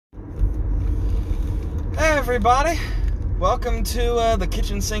everybody. Welcome to the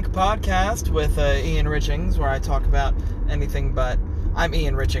Kitchen Sink Podcast with Ian Richings, where I talk about anything but... I'm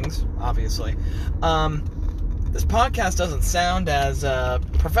Ian Richings, obviously. This podcast doesn't sound as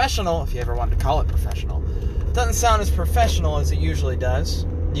professional, if you ever wanted to call it professional. It doesn't sound as professional as it usually does.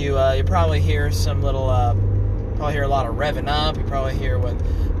 You probably hear some little... probably hear a lot of revving up. You probably hear what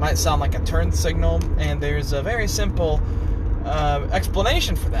might sound like a turn signal. And there's a very simple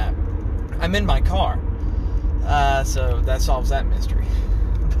explanation for that. I'm in my car. So that solves that mystery.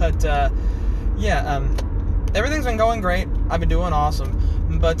 But, everything's been going great. I've been doing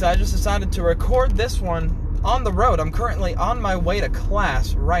awesome. But I just decided to record this one on the road. I'm currently on my way to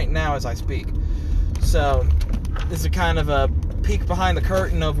class right now as I speak. So, this is kind of a peek behind the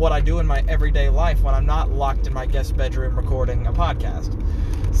curtain of what I do in my everyday life when I'm not locked in my guest bedroom recording a podcast.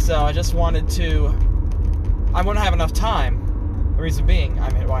 So, I just wanted to... I wouldn't have enough time. The reason being,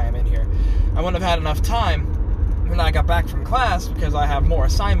 why I'm in here. I wouldn't have had enough time when I got back from class because I have more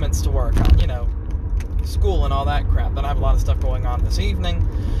assignments to work on, school and all that crap. Then I have a lot of stuff going on this evening.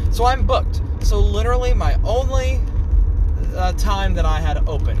 So I'm booked. So literally my only time that I had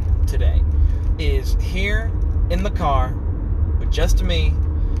open today is here in the car with just me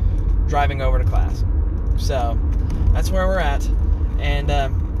driving over to class. So that's where we're at.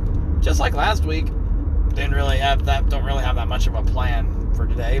 And just like last week, don't really have that much of a plan for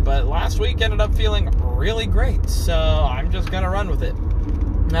today, but last week ended up feeling really great, so I'm just gonna run with it.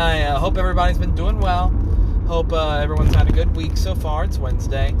 I hope everybody's been doing well. Hope everyone's had a good week so far. It's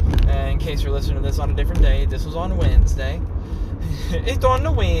Wednesday. In case you're listening to this on a different day, this was on Wednesday. It's on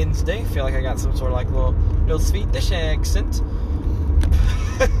a Wednesday. I feel like I got some sort of like little Swedish accent.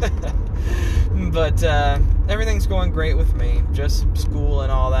 But everything's going great with me. Just school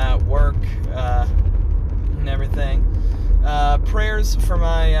and all that, work, and everything. Prayers for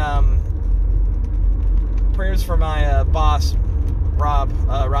my boss,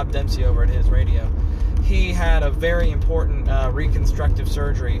 Rob Dempsey over at his radio. He had a very important reconstructive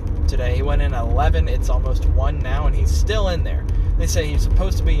surgery today. He went in at 11. It's almost 1 now, and he's still in there. They say he's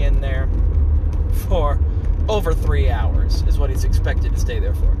supposed to be in there for over 3 hours, is what he's expected to stay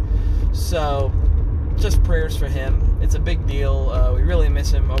there for. So, just prayers for him. It's a big deal. We really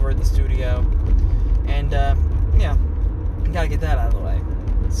miss him over at the studio. And, gotta get that out of the way.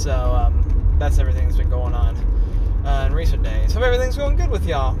 So, that's everything that's been going on in recent days. Hope everything's going good with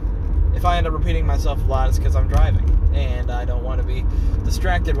y'all. If I end up repeating myself a lot, it's because I'm driving. And I don't want to be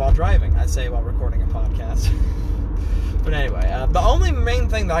distracted while driving, I say, while recording a podcast. But anyway, the only main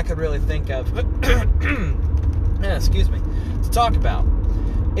thing that I could really think of, to talk about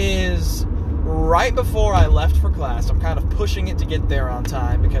is right before I left for class. I'm kind of pushing it to get there on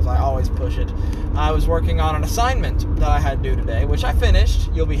time because I always push it. I was working on an assignment that I had due today, which I finished,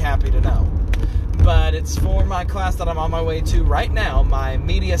 you'll be happy to know. But it's for my class that I'm on my way to right now, my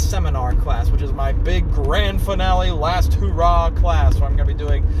media seminar class, which is my big grand finale, last hurrah class, where I'm going to be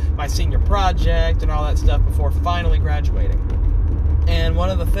doing my senior project and all that stuff before finally graduating. And one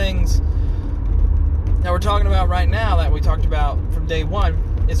of the things that we're talking about right now, that we talked about from day one,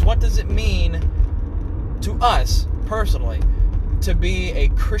 is what does it mean to us, personally, to be a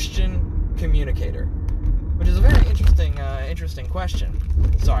Christian communicator? Which is a very interesting question.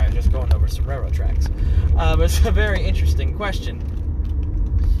 Sorry, I'm just going over some railroad tracks. But it's a very interesting question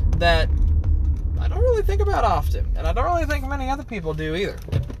that I don't really think about often. And I don't really think many other people do either.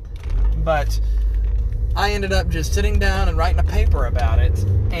 But I ended up just sitting down and writing a paper about it.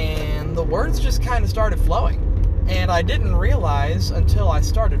 And the words just kind of started flowing. And I didn't realize until I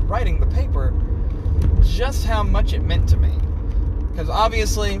started writing the paper just how much it meant to me. Because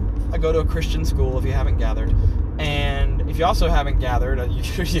obviously, I go to a Christian school, if you haven't gathered. And if you also haven't gathered, you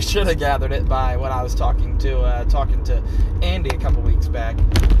should have gathered it by when I was talking to Andy a couple weeks back,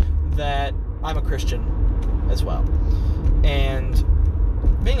 that I'm a Christian as well. And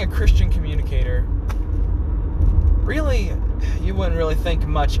being a Christian communicator, really, you wouldn't really think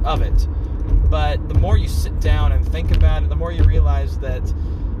much of it. But the more you sit down and think about it, the more you realize that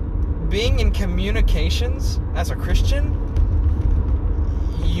being in communications as a Christian,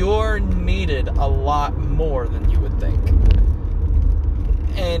 you're needed a lot more than you would think.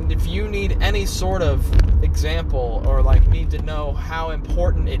 And if you need any sort of example or need to know how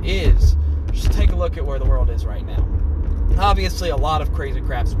important it is, just take a look at where the world is right now. Obviously, a lot of crazy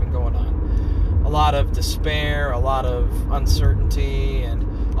crap's been going on. A lot of despair, a lot of uncertainty, and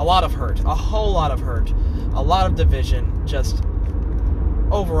a lot of hurt. A whole lot of hurt. A lot of division. Just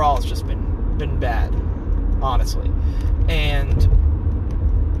overall, it's just been bad, honestly. And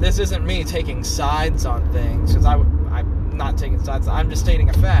this isn't me taking sides on things, because I'm not taking sides. I'm just stating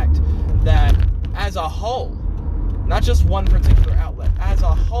a fact that as a whole, not just one particular outlet, as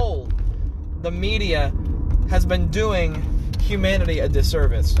a whole, the media has been doing humanity a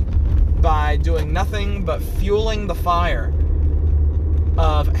disservice by doing nothing but fueling the fire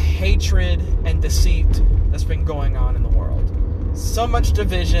of hatred and deceit that's been going on in the world. So much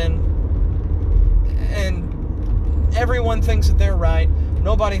division, and everyone thinks that they're right,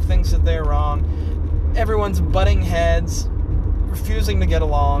 nobody thinks that they're wrong, everyone's butting heads, refusing to get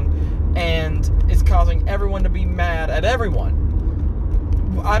along, and it's causing everyone to be mad at everyone.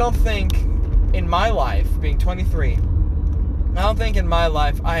 I don't think in my life, being 23, I don't think in my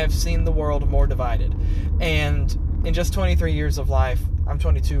life I have seen the world more divided. And in just 23 years of life, I'm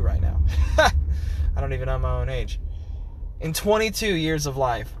 22 right now. I don't even know my own age. In 22 years of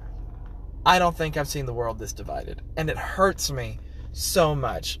life, I don't think I've seen the world this divided. And it hurts me so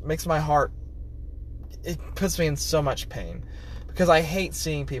much. It makes my heart, it puts me in so much pain. Because I hate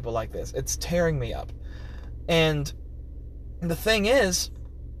seeing people like this. It's tearing me up. And the thing is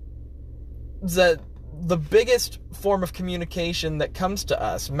that the biggest form of communication that comes to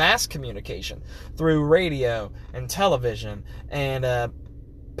us, mass communication, through radio and television and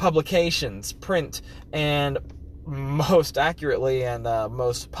publications, print, and most accurately and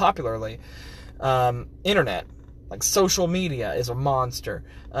most popularly, internet. Like social media is a monster.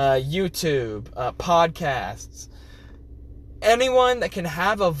 YouTube, podcasts. Anyone that can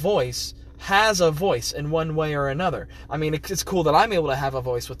have a voice has a voice in one way or another. I mean, it's cool that I'm able to have a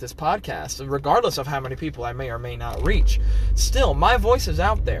voice with this podcast, regardless of how many people I may or may not reach. Still, my voice is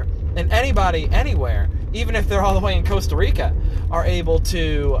out there, and anybody, anywhere, even if they're all the way in Costa Rica, are able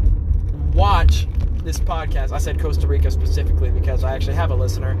to watch this podcast. I said Costa Rica specifically because I actually have a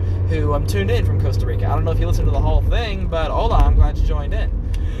listener who tuned in from Costa Rica. I don't know if you listened to the whole thing, but hola, I'm glad you joined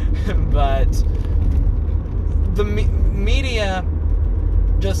in. But the media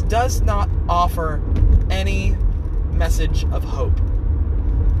just does not offer any message of hope.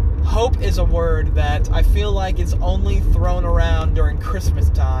 Hope is a word that I feel like is only thrown around during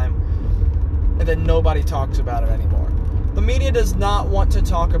Christmas time, and then nobody talks about it anymore. The media does not want to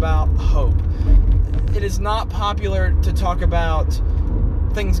talk about hope. It is not popular to talk about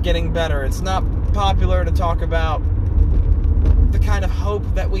things getting better. It's not popular to talk about the kind of hope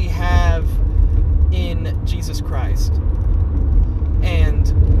that we have in Jesus Christ and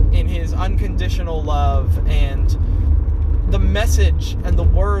in His unconditional love and the message and the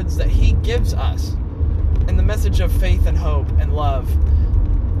words that He gives us and the message of faith and hope and love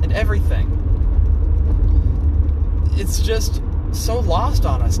and everything. It's just so lost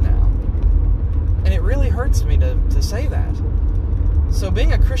on us now. And it really hurts me to say that. So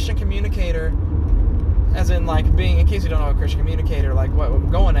being a Christian communicator, as in like being, in case you don't know a Christian communicator, like what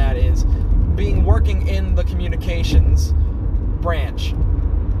I'm going at is working in the communications branch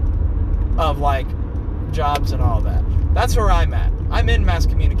of like jobs and all that. That's where I'm at. I'm in mass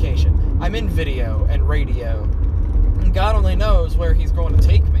communication. I'm in video and radio. And God only knows where He's going to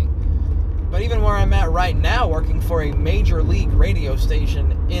take me. But even where I'm at right now, working for a major league radio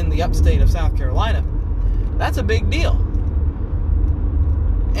station in the upstate of South Carolina, that's a big deal.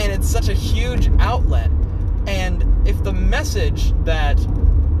 And it's such a huge outlet. And if the message that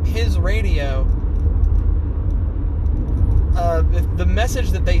His radio, if the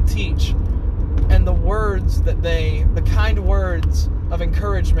message that they teach and the words that the kind words of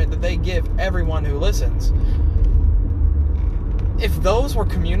encouragement that they give everyone who listens, if those were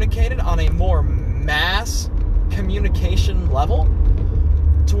communicated on a more mass communication level,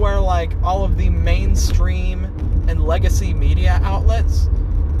 to where like all of the mainstream and legacy media outlets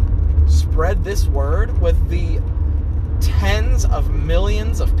spread this word with the tens of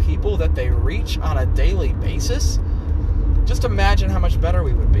millions of people that they reach on a daily basis, just imagine how much better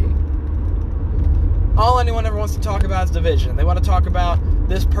we would be. All anyone ever wants to talk about is division. They want to talk about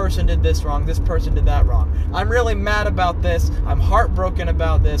this person did this wrong, this person did that wrong. I'm really mad about this, I'm heartbroken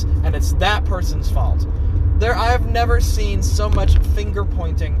about this, and it's that person's fault. I have never seen so much finger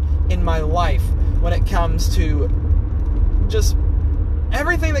pointing in my life when it comes to just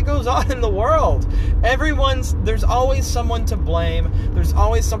everything that goes on in the world. There's always someone to blame, there's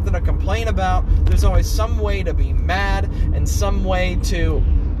always something to complain about, there's always some way to be mad, and some way to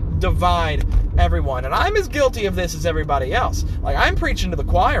divide everyone. And I'm as guilty of this as everybody else. Like, I'm preaching to the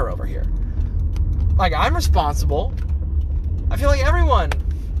choir over here. Like, I'm responsible. I feel like everyone,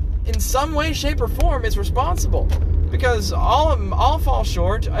 in some way, shape, or form, is responsible. Because all fall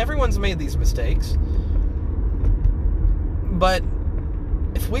short. Everyone's made these mistakes. But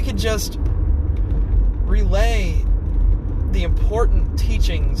if we could just relay the important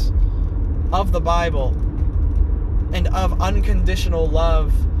teachings of the Bible and of unconditional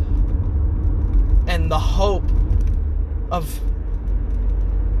love the hope of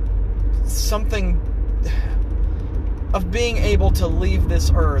something, of being able to leave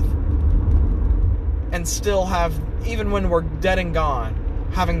this earth and still have, even when we're dead and gone,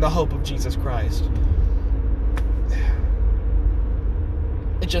 having the hope of Jesus Christ.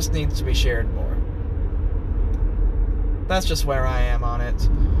 It just needs to be shared more. That's just where I am on it.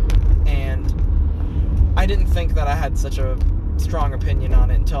 And I didn't think that I had such a strong opinion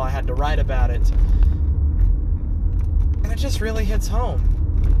on it until I had to write about it. And it just really hits home,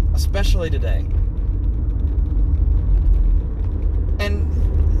 especially today.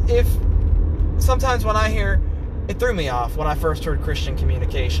 And if sometimes when I hear, it threw me off when I first heard Christian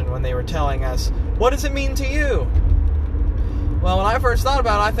communication, when they were telling us, what does it mean to you? Well, when I first thought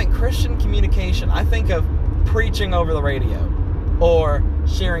about it, I think Christian communication, I think of preaching over the radio, or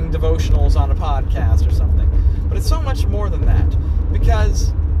sharing devotionals on a podcast or something. But it's so much more than that,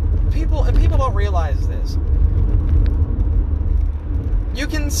 because people don't realize this. You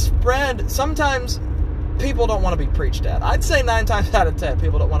can spread, sometimes people don't want to be preached at. I'd say 9 times out of 10,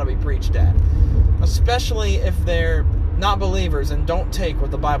 people don't want to be preached at. Especially if they're not believers and don't take what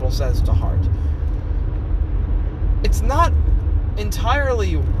the Bible says to heart. It's not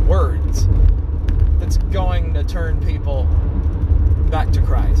entirely words that's going to turn people back to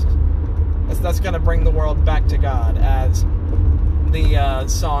Christ. That's going to bring the world back to God, as the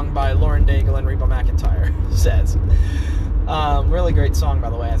song by Lauren Daigle and Reba McEntire says. Really great song, by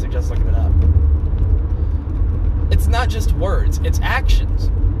the way, as I just looked it up. It's not just words, it's actions.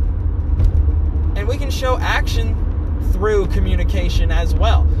 And we can show action through communication as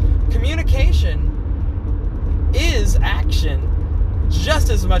well. Communication is action just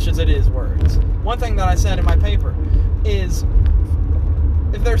as much as it is words. One thing that I said in my paper is,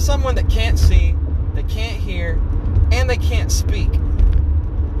 if there's someone that can't see, they can't hear, and they can't speak,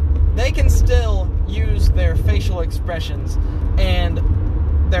 they can still use their facial expressions and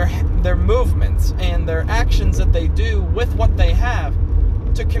their movements and their actions that they do with what they have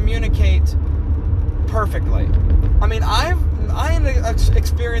to communicate perfectly. I mean, I am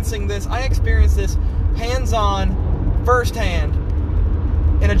experiencing this. I experienced this hands-on, firsthand,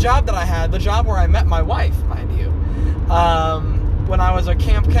 in a job that I had, the job where I met my wife, mind you, when I was a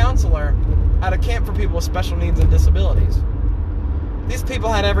camp counselor at a camp for people with special needs and disabilities. These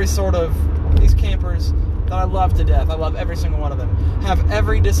people had these campers that I love to death, I love every single one of them, have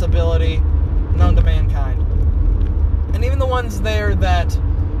every disability known to mankind. And even the ones there that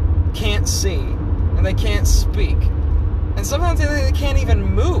can't see, and they can't speak, and sometimes they can't even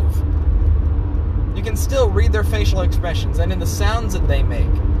move, you can still read their facial expressions and in the sounds that they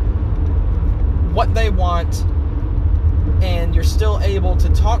make what they want, and you're still able to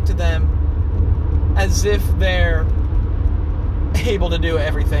talk to them as if they're able to do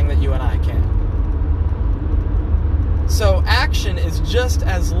everything that you and I can. So action is just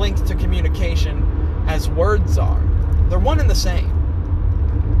as linked to communication as words are. They're one and the same.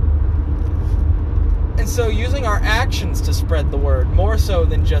 And so using our actions to spread the word, more so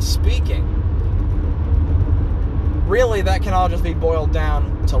than just speaking, really that can all just be boiled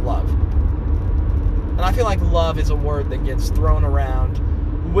down to love. And I feel like love is a word that gets thrown around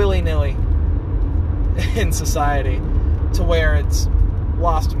willy-nilly in society to where it's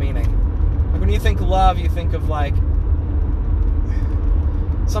lost meaning. Like when you think love, you think of like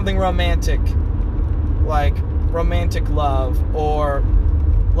something romantic, like romantic love, or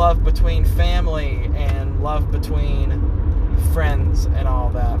love between family and love between friends and all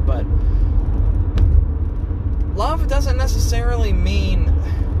that. But love doesn't necessarily mean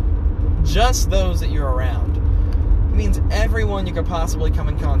just those that you're around. It means everyone you could possibly come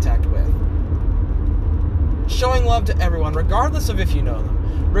in contact with. Showing love to everyone, regardless of if you know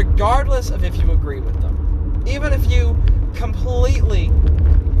them, regardless of if you agree with them, even if you completely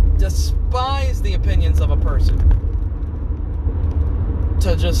despise the opinions of a person,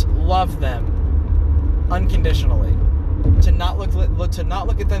 to just love them unconditionally, to not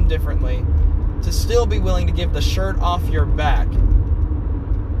look at them differently, to still be willing to give the shirt off your back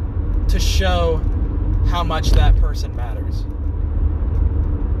to show how much that person matters.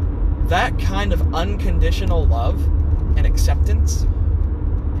 That kind of unconditional love and acceptance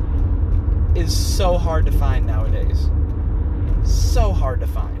is so hard to find nowadays. So hard to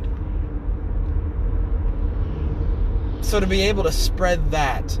find. So to be able to spread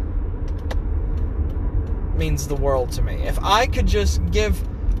that means the world to me. If I could just give,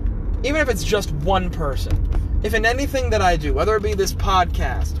 even if it's just one person, if in anything that I do, whether it be this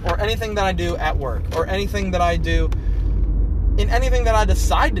podcast, or anything that I do at work, or anything that I do, in anything that I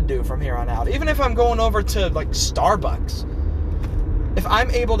decide to do from here on out, even if I'm going over to, like, Starbucks, if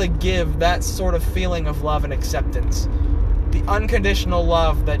I'm able to give that sort of feeling of love and acceptance, the unconditional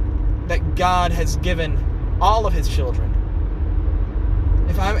love that God has given all of his children,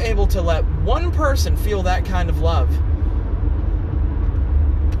 if I'm able to let one person feel that kind of love,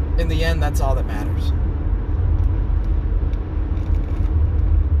 in the end, that's all that matters.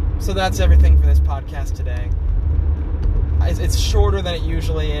 So that's everything for this podcast today. It's shorter than it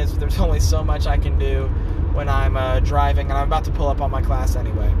usually is. There's only so much I can do when I'm driving, and I'm about to pull up on my class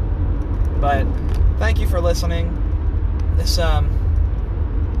anyway. But thank you for listening. This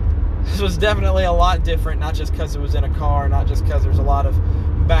was definitely a lot different, not just because it was in a car, not just because there's a lot of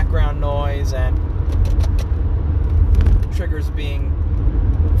background noise and triggers being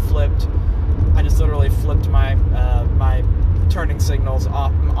flipped. I just literally flipped my my turning signals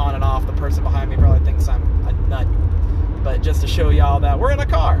off, on and off. The person behind me probably thinks I'm a nut, but just to show y'all that we're in a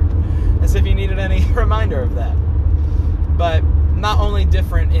car, as if you needed any reminder of that. But not only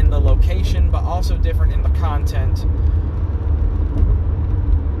different in the location, but also different in the content.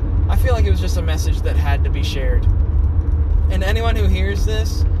 I feel like it was just a message that had to be shared. And anyone who hears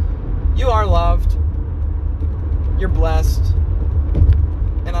this, you are loved, you're blessed,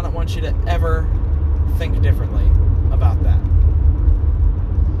 and I don't want you to ever think differently about that.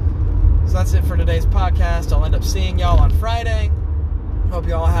 So that's it for today's podcast. I'll end up seeing y'all on Friday. Hope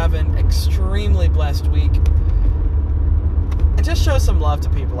y'all have an extremely blessed week. And just show some love to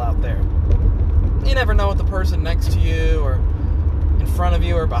people out there. You never know what the person next to you, or in front of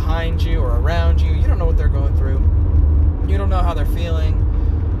you, or behind you, or around you, you don't know what they're going through. You don't know how they're feeling.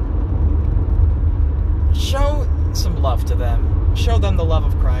 Show some love to them. Show them the love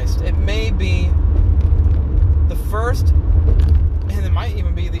of Christ. It may be the first, and it might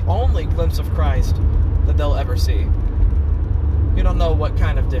even be the only glimpse of Christ that they'll ever see. You don't know what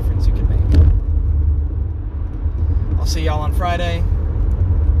kind of difference you can make. I'll see y'all on Friday.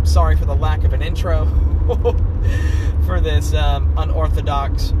 Sorry for the lack of an intro for this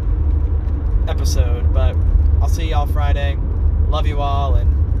unorthodox episode, but I'll see y'all Friday. Love you all,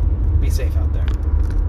 and be safe out there.